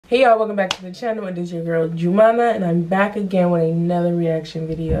Hey y'all, welcome back to the channel. It is your girl Jumana, and I'm back again with another reaction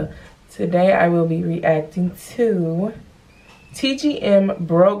video. Today I will be reacting to TGM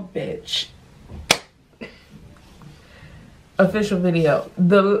Broke Bitch official video.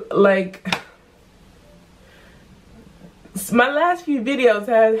 My last few videos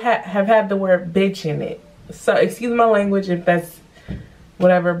have had the word bitch in it, so excuse my language if that's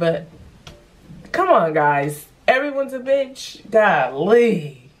whatever, but come on guys, everyone's a bitch.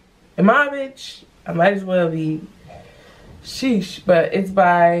 Golly. Am I a bitch? I might as well be. Sheesh. But it's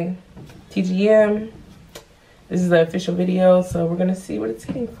by TGM. This is the official video, so we're gonna see what it's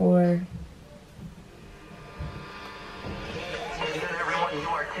hitting for. Everyone, you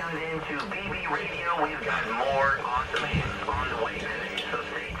are tuned in to BB Radio. We've got more awesome hits on the way today, so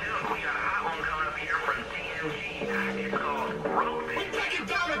stay tuned. We got a hot one coming up here from TMG. It's called Broke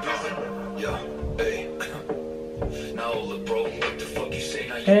Bitch. Yo, hey. Now look, bro, what the fuck you say?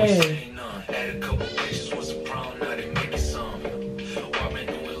 Now you Hey. ain't saying none. Had a couple bitches, what's the problem? Now they making some. Walk me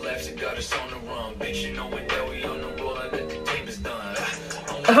through with laughs, it got us on the run. Bitch, you know it, that we on the roll, and that the tape is done.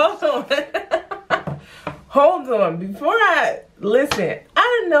 Hold on. Hold on. Before I listen,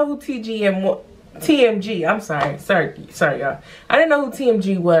 I didn't know who TMG. I'm sorry, y'all. I didn't know who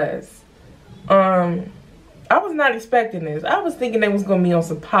TMG was. I was not expecting this. I was thinking they was gonna be on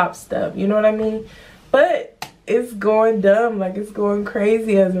some pop stuff. You know what I mean? But it's going dumb, like it's going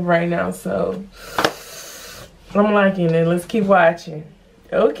crazy as of right now. So I'm liking it. Let's keep watching.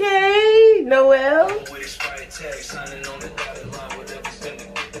 Okay, Noel.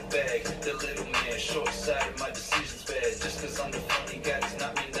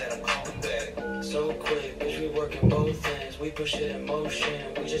 So quick, bitch, we working both ends. We push it in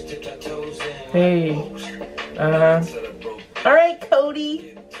motion. We just dipped our toes in. Hey. All right,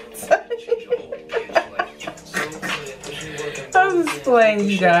 Cody. I'm just playing,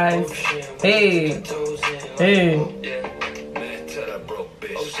 you guys. Hey. Hey.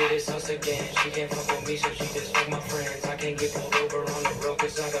 Oh shit, this house again. She can't fuck with me, so she just fuck my friends. I can't get pulled over on the road,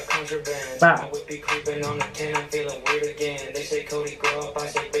 cause I got contraband. Wow. My whip be creeping on the 10, I'm feeling weird again. They say Cody grow up, I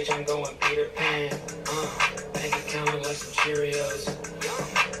say bitch, I'm going Peter Pan. Bank account like some Cheerios.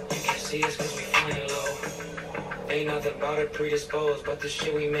 You can't see us cause we flying low. Ain't nothing about it predisposed, but the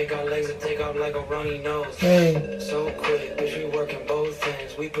shit we make our legs will take off like a runny nose. Hey. So quick, bitch, we working both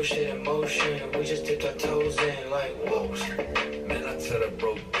ends. We push it in motion. We just dipped our toes in like whoa. Man, I tell that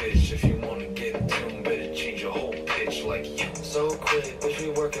broke bitch, if you wanna get in tune, better change your whole pitch like you. So quick, bitch, we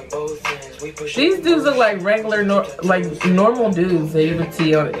working both ends. We push These dudes look like regular, normal dudes that you would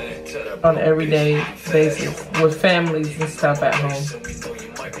see on an everyday basis with families and stuff at home.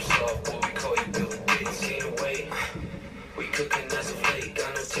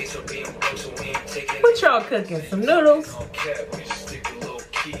 What y'all cooking? Some noodles?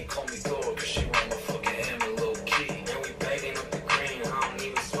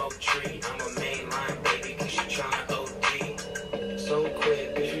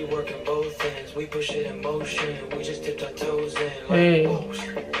 We push it in motion. We just dipped our toes in. Hey.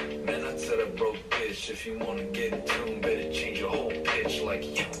 Man, I tell that broke bitch, if you wanna get in tune, better change your whole pitch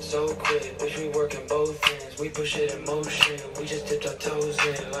like you. So quick, bitch, we working both ends. We push it in motion. We just dipped our toes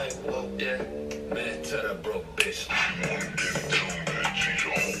in like whoa. Yeah. Man, tell that broke bitch. If you wanna get in tune, better change your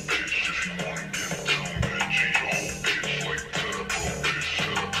whole pitch. If you wanna get in tune, better change your whole pitch like tell that broke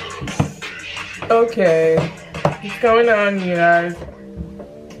bitch. Tell that broke bitch. Okay. What's going on, you guys?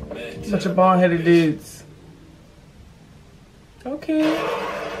 Bunch of bald-headed dudes. Okay.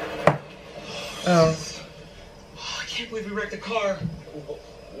 Oh. I can't believe we wrecked the car.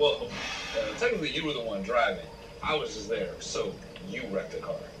 Whoa. Technically, you were the one driving. I was just there, so you wrecked the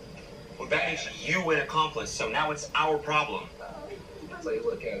car. Well, that makes you an accomplice, so now it's our problem. That's how you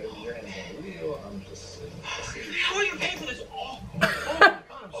look at it. Your hands on the wheel. I'm just sitting. How are you paying for this? Oh my God,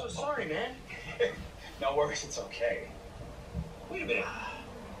 I'm so sorry, man. No worries, it's okay. Wait a minute.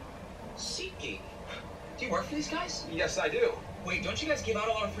 SeatGeek. Do you work for these guys? Yes, I do. Wait, don't you guys give out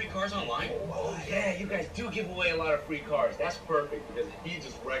a lot of free cars online? Oh, yeah, you guys do give away a lot of free cars. That's perfect, because he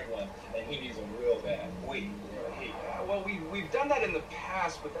just wrecked one, and he needs them real bad. Wait. Well, we've done that in the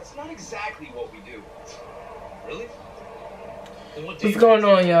past, but that's not exactly what we do. Really? Then what do What's you going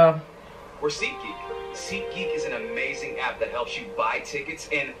on, y'all? We're SeatGeek. SeatGeek is an amazing app that helps you buy tickets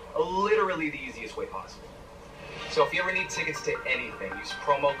in literally the easiest way possible. So if you ever need tickets to anything, use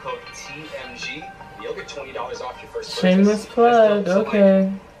promo code TMG. You'll get $20 off your first purchase. Shameless plug. So, Okay.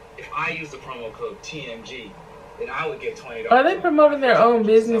 If I use the promo code TMG, then I would get $20. Are they promoting their own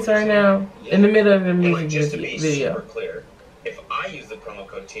business right now in the middle of the music Just to be video? super clear, if I use the promo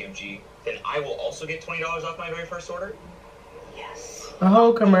code TMG, then I will also get $20 off my very first order? Yes. A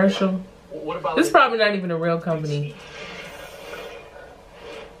whole commercial. What about This is probably not even a real company.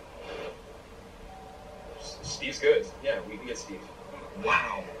 Steve's good. Yeah, we can get Steve.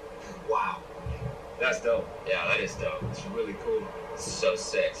 Wow. Wow. That's dope. Yeah, that is dope. It's really cool. So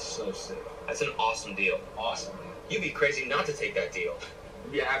sick. So sick. That's an awesome deal. Awesome. You'd be crazy not to take that deal.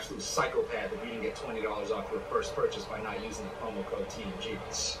 You'd be an absolute psychopath if you didn't get $20 off your first purchase by not using the promo code TMG.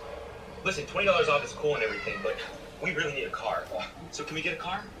 Listen, $20 off is cool and everything, but we really need a car. So can we get a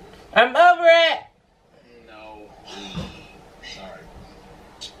car? I'm over it. No. Sorry.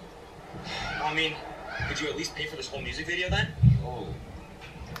 I mean, could you at least pay for this whole music video then? Oh.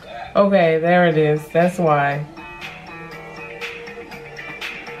 That. Okay, there it is. That's why.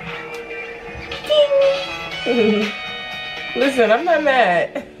 Listen, I'm not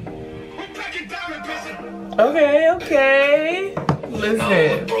mad. Okay.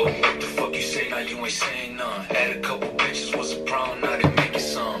 Listen. Bro, what the fuck you say now? You ain't saying none. Add a couple bitches was a problem, now they making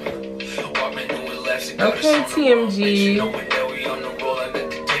some. Okay, TMG.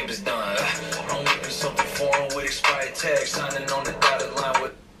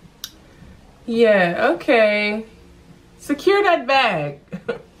 Yeah, okay. Secure that bag.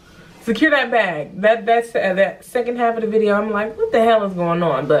 Secure that bag. That's that second half of the video. I'm like, what the hell is going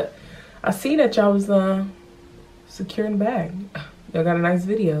on? But I see that y'all was securing the bag. Y'all got a nice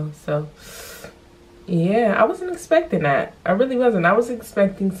video. So yeah, I wasn't expecting that. I really wasn't. I was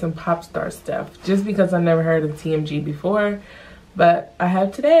expecting some pop star stuff just because I've never heard of TMG before. But I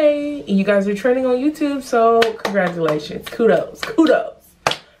have today. You guys are trending on YouTube, so congratulations. Kudos.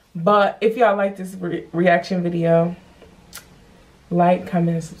 But if y'all like this reaction video, like,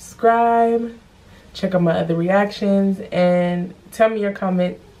 comment, and subscribe. Check out my other reactions and tell me your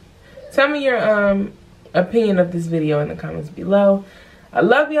comment. Tell me your opinion of this video in the comments below. I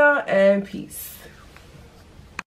love y'all and peace.